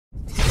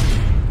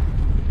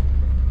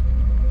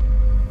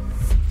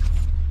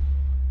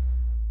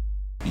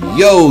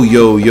Yo,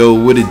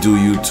 what it do,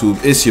 YouTube?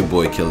 It's your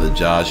boy Killer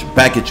Josh,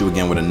 back at you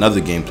again with another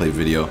gameplay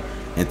video.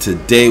 And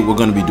today we're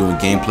going to be doing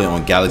gameplay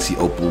on Galaxy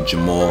Opal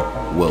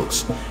Jamaal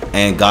Wilkes.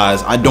 And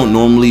guys, I don't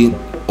normally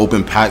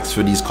open packs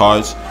for these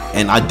cards,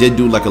 and I did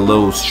do like a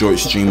little short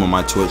stream on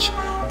my Twitch.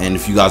 And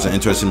if you guys are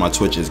interested in my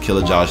Twitch, it's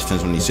Killer Josh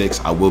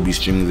 1026. I will be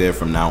streaming there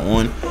from now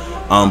on.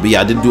 But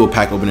yeah, I did do a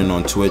pack opening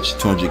on Twitch,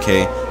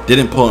 200k.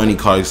 Didn't pull any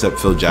cards except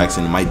Phil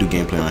Jackson. Might do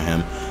gameplay on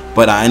him.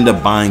 But I ended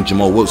up buying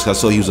Jamaal Wilkes because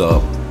I saw he was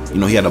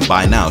he had a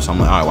buy now. So I'm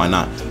like, all right, why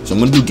not? So I'm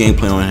gonna do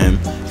gameplay on him.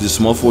 He's a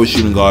small forward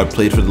shooting guard,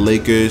 played for the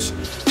Lakers,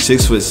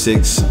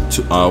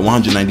 6'6",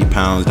 190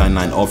 pounds,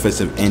 99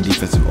 offensive and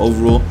defensive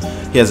overall.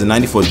 He has a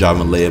 94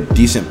 driving layup,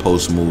 decent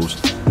post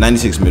moves,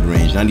 96 mid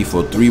range,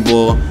 94 three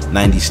ball,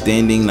 90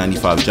 standing,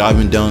 95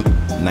 driving dunk,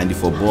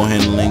 94 ball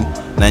handling,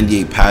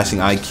 98 passing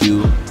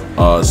IQ,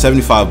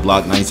 75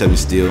 block, 97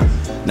 steal,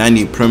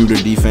 98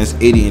 perimeter defense,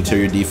 80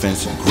 interior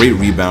defense, great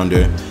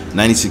rebounder,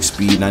 96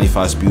 speed,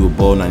 95 speed with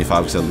ball,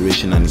 95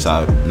 acceleration,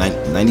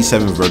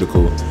 97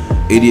 vertical,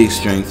 88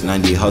 strength,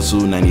 98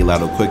 hustle, 98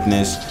 lateral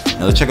quickness.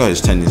 Now let's check out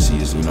his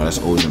tendencies. That's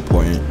always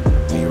important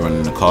when you're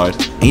running the card.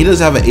 And he does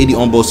have an 80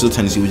 on ball steal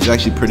tendency, which is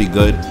actually pretty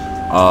good.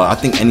 I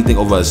think anything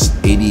over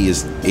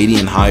 80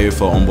 and higher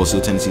for on ball steal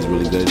tendency is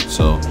really good.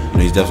 So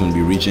he's definitely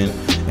be reaching.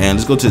 And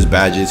let's go to his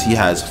badges. He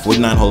has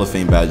 49 Hall of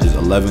Fame badges,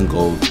 11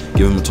 gold,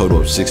 give him a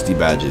total of 60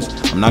 badges.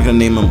 I'm not gonna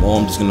name them all.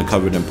 I'm just gonna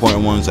cover the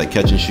important ones like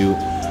catch and shoot,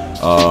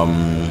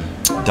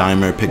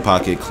 dimer,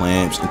 pickpocket,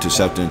 clamps,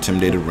 interceptor,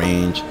 intimidator,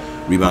 range,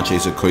 rebound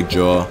chaser, quick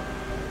draw,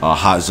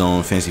 hot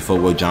zone, fancy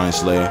footwork, giant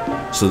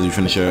slayer, slippery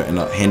finisher, and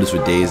handles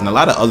for days, and a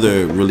lot of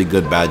other really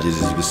good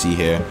badges as you can see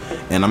here.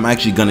 And I'm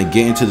actually gonna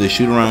get into the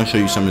shoot around, show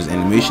you some of his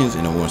animations,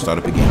 and then we're gonna start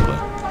up a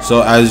gameplay.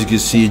 So as you can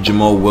see,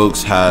 Jamaal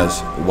Wilkes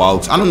has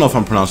I don't know if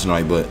I'm pronouncing it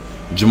right, but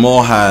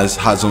Jamaal has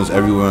hot zones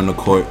everywhere on the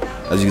court.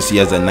 As you can see, he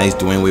has that nice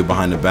Dwayne Wade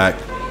behind the back,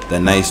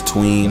 that nice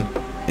tween,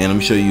 and let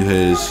me show you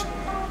his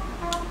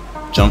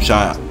jump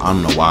shot. I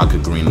don't know why I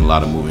could green a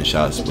lot of moving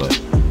shots, but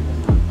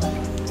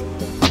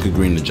I could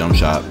green the jump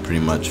shot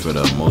pretty much for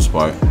the most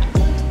part.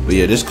 But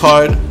yeah, this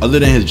card, other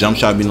than his jump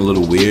shot being a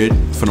little weird,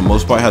 for the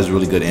most part has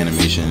really good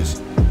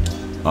animations.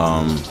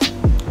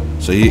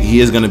 So he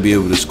is going to be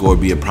able to score,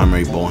 be a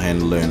primary ball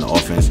handler in the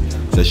offense,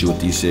 especially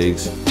with these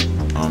sigs.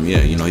 Yeah,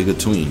 he could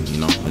tween,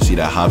 Let's see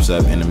that hop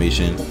step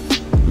animation.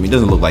 I mean, it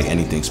doesn't look like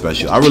anything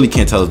special. I really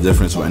can't tell the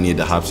difference with any of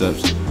the hop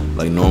steps.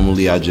 Like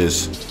normally I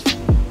just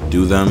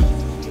do them.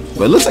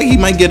 But it looks like he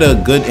might get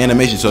a good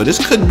animation. So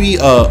this could be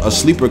a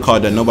sleeper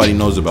card that nobody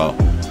knows about.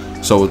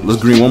 So let's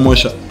green one more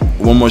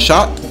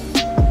shot.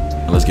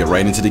 And let's get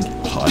right into the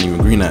I didn't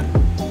even green that.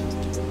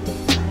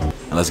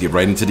 And let's get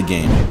right into the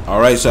game.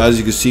 Alright, so as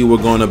you can see,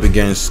 we're going up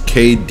against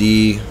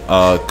KD,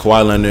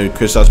 Kawhi Leonard,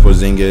 Kristaps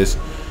Porzingis,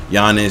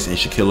 Giannis, and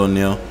Shaquille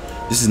O'Neal.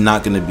 This is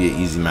not gonna be an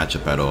easy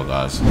matchup at all,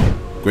 guys.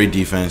 Great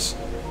defense.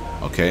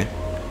 Okay.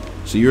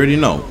 So you already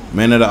know.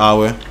 Man of the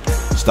hour.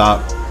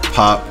 Stop.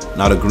 Pop.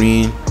 Not a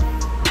green.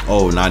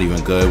 Oh, not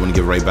even good. Want to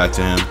give right back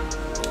to him.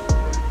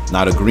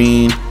 Not a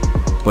green,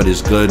 but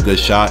it's good. Good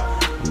shot.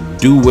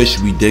 Do wish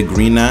we did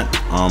green that.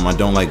 I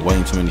don't like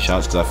waiting too many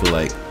shots because I feel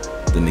like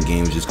then the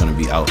game is just going to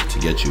be out to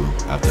get you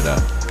after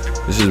that.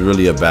 This is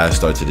really a bad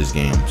start to this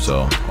game.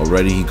 So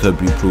already he could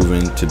be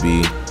proven to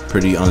be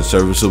pretty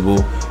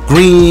unserviceable.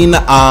 Green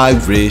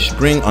Irish.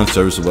 Bring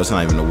unserviceable. That's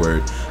not even a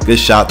word. Good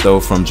shot though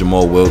from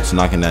Jamaal Wilkes,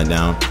 knocking that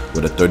down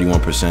with a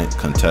 31%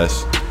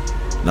 contest.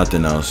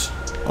 Nothing else.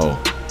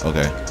 Oh,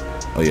 okay.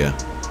 Oh yeah,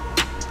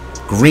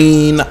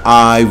 Green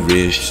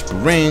Irish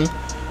Spring.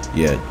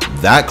 Yeah,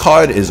 that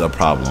card is a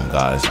problem,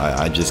 guys.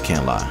 I just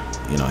can't lie.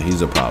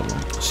 He's a problem.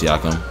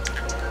 Siakam,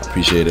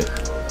 appreciate it.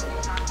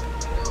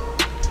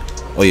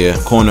 Oh yeah,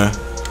 corner.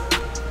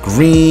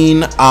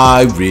 Green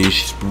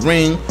Irish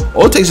Spring.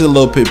 All it takes is a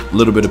little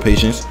bit of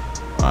patience.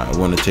 All right, I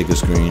want to take a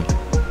screen.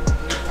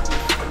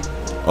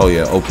 Oh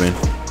yeah, open.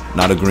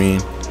 Not a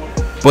green,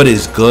 but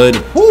it's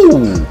good.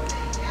 Woo!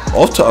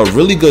 Off to a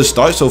really good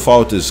start so far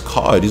with this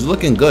card. He's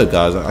looking good,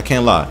 guys. I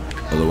can't lie.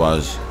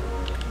 Otherwise,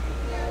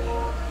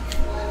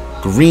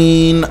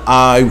 Green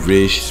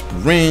Irish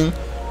Spring.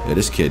 Yeah,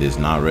 this kid is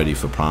not ready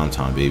for prime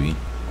time, baby.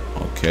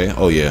 Okay.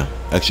 Oh yeah,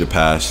 extra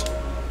pass.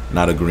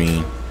 Not a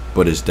green,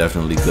 but it's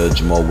definitely good.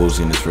 Jamaal Wilkes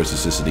in his first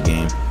assist of the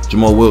game.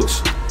 Jamaal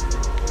Wilkes.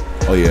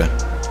 Oh yeah.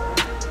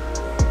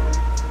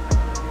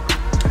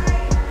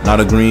 Not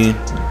a green.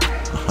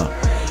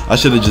 I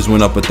should have just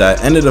went up with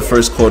that. End of the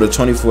first quarter,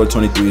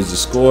 24-23 is the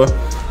score.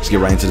 Let's get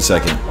right into the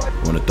second.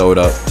 I'm going to throw it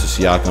up to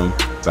Siakam.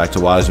 Back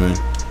to Wiseman.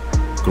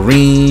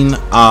 Green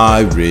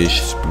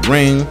Irish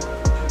Spring.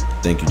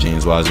 Thank you,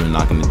 James Wiseman,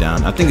 knocking it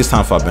down. I think it's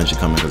time for our bench to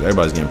come in because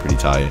everybody's getting pretty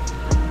tired.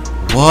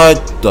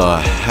 What the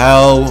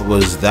hell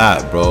was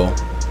that, bro?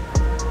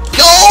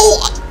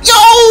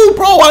 Yo,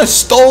 bro, I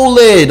stole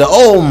it.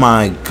 Oh,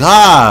 my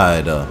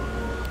God.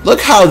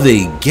 Look how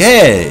they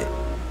get.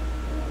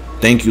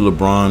 Thank you,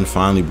 LeBron,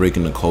 finally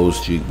breaking the cold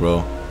streak,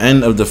 bro.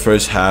 End of the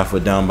first half, we're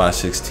down by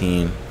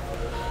 16.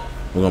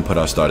 We're going to put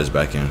our starters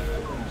back in.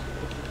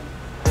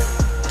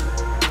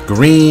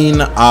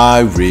 Green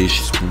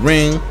Irish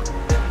Spring.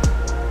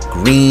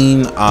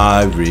 Green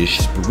Irish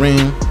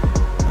Spring.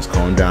 Let's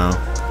calm down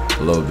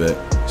a little bit.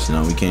 So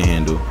now we can't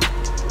handle.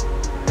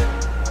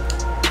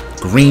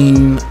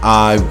 Green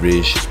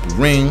Irish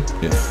Spring.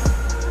 Yeah.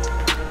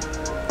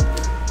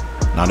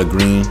 Not a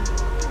green,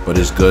 but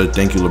it's good.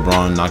 Thank you,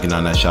 LeBron, knocking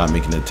down that shot,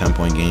 making it a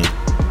 10-point game.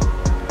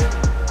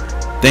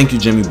 Thank you,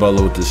 Jimmy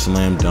Butler, with the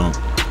slam dunk.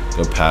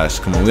 Good pass.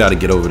 Come on, we got to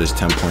get over this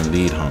 10-point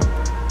lead hump.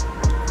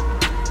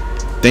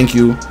 Thank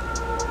you.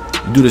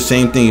 You do the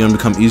same thing, you're going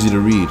to become easy to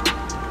read.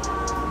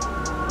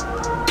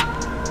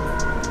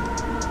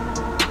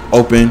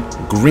 Open.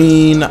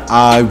 Green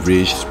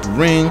Irish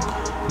Spring.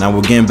 Now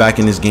we're getting back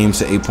in this game. It's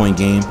an 8-point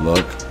game.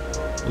 Look.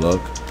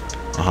 Look.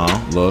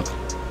 Look.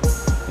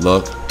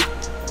 Look.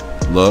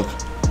 Look.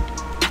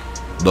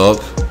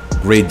 Look.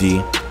 Great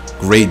D.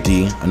 Great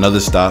D. Another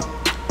stop.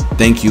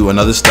 Thank you.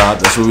 Another stop.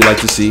 That's what we like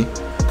to see.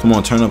 Come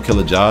on, turn up,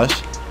 Killer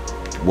Josh.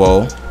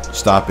 Whoa.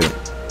 Stop it.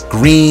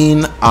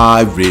 Green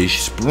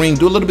Irish Spring.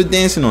 Do a little bit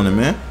dancing on it,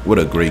 man. What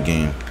a great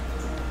game.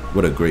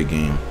 What a great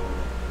game.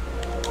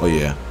 Oh,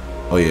 yeah.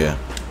 Oh, yeah.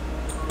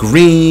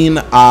 Green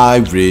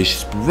Irish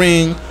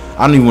Spring.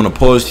 I don't even want to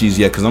pause these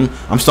yet because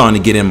I'm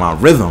starting to get in my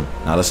rhythm.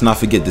 Now, let's not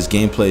forget this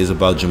gameplay is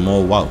about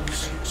Jamaal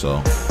Wilkes.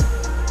 So,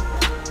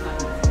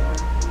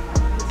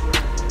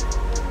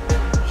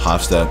 hop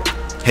step.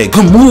 Hey,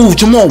 good move,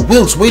 Jamaal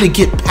Wilkes. Way to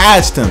get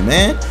past him,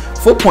 man.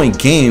 4-point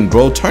game,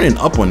 bro. Turning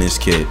up on this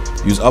kid.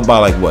 He was up by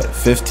like what,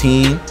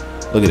 15?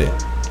 Look at it.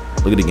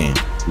 Look at the game.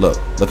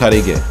 Look how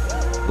they get.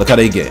 Look how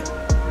they get.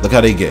 Look how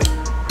they get.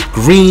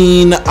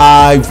 Green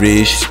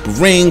Irish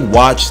Spring.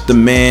 Watch the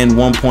man.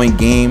 1-point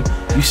game.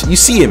 You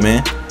see it,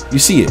 man. You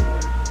see it.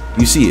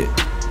 You see it.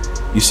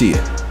 You see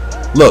it.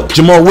 Look,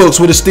 Jamaal Wilkes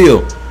with a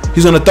steal.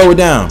 He's gonna throw it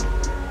down.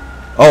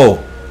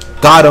 Oh,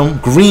 got him.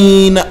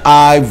 Green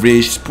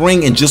Irish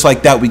Spring, and just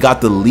like that, we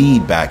got the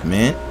lead back,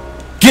 man.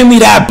 Give me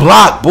that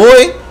block,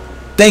 boy.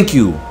 Thank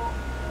you.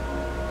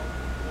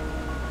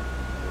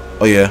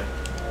 Oh yeah.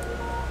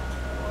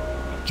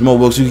 Jamaal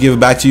Wilkes, we can give it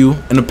back to you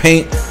in the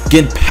paint.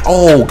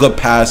 Oh, good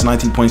pass.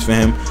 19 points for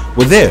him.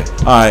 We're there.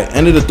 All right,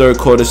 end of the third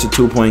quarter. It's a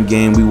 2-point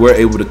game. We were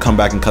able to come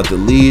back and cut the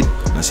lead.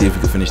 Let's see if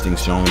we can finish things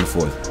strong in the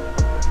fourth.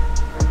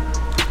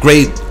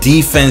 Great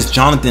defense,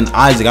 Jonathan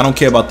Isaac. I don't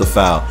care about the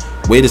foul.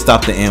 Way to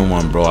stop the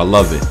N1, bro. I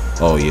love it.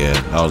 Oh yeah,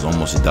 that was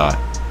almost a dot.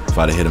 If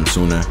I'd have hit him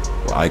sooner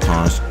with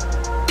icons.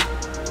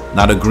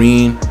 Not a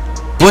green,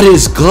 but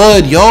it's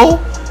good, yo.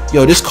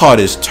 Yo, this card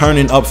is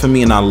turning up for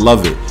me, and I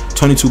love it.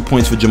 22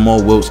 points for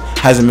Jamaal Wilkes.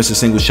 Hasn't missed a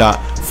single shot.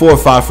 4 or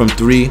 5 from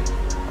 3.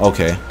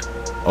 Okay.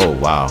 Oh,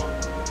 wow.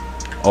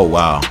 Oh,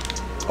 wow.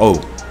 Oh,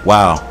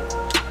 wow.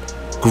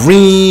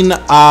 Green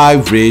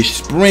Irish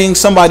Spring.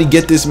 Somebody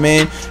get this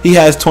man. He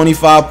has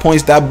 25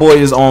 points. That boy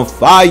is on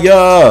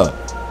fire.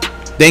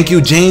 Thank you,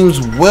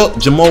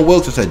 Jamaal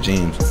Wilkes. I said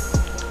James.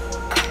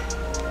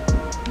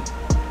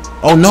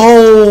 Oh,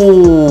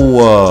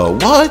 no.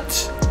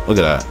 What? Look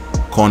at that.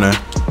 Corner.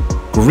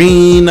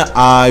 Green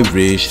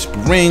Irish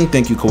Spring.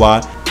 Thank you,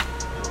 Kawhi.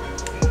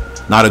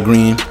 Not a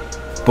green,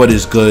 but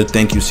it's good.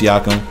 Thank you,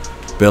 Siakam.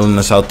 Bailing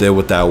us out there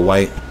with that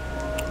white.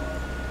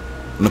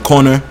 In the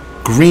corner,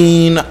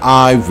 Green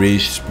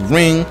Irish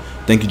Spring.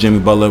 Thank you, Jimmy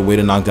Butler. Way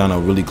to knock down a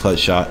really clutch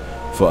shot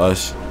for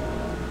us.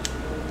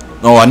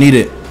 Oh, I need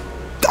it.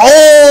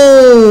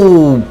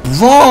 Oh,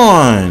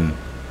 Braun.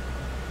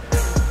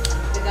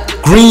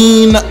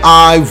 Green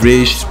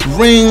Irish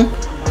Spring.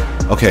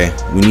 Okay,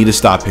 we need to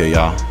stop here,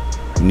 y'all.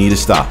 We need to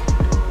stop.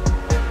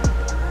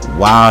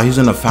 Wow, he's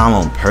gonna foul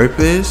on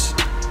purpose.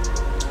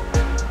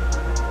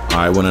 All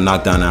right, want to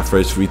knock down that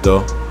first free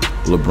throw.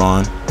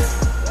 LeBron.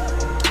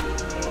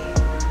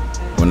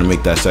 Want to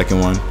make that second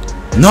one.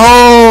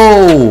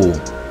 No!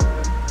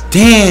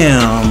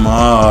 Damn.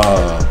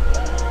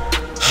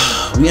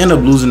 We end up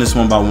losing this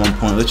one by 1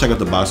 point. Let's check out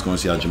the box score and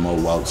see how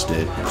Jamaal Wilkes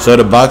did. So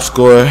the box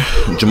score,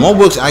 Jamaal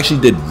Wilkes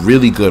actually did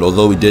really good,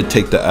 although we did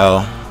take the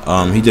L.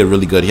 He did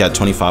really good. He had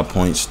 25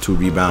 points, 2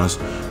 rebounds,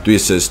 3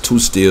 assists, 2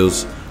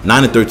 steals,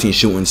 9 of 13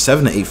 shooting,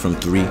 7 of 8 from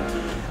 3.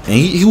 And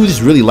he was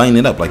just really lighting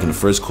it up. Like in the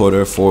first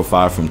quarter, 4 or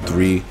 5 from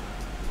 3.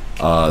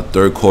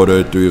 Third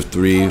quarter, 3 of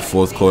 3.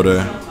 Fourth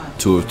quarter,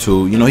 2 of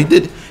 2. You know, he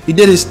did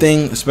his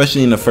thing,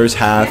 especially in the first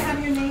half.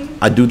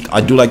 I do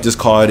like this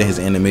card and his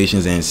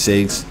animations and his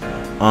SIGs.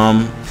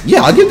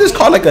 Yeah, I'll give this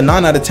card like a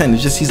 9 out of 10.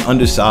 It's just he's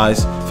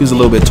undersized. If he was a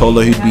little bit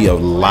taller, he'd be a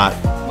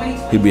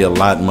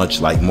lot much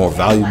like more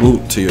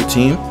valuable to your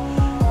team.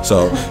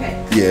 So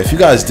yeah, if you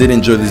guys did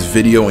enjoy this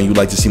video and you'd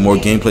like to see more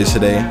gameplays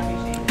today,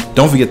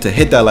 don't forget to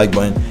hit that like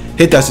button,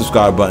 hit that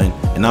subscribe button,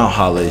 and I'll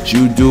holler at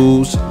you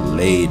dudes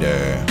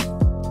later.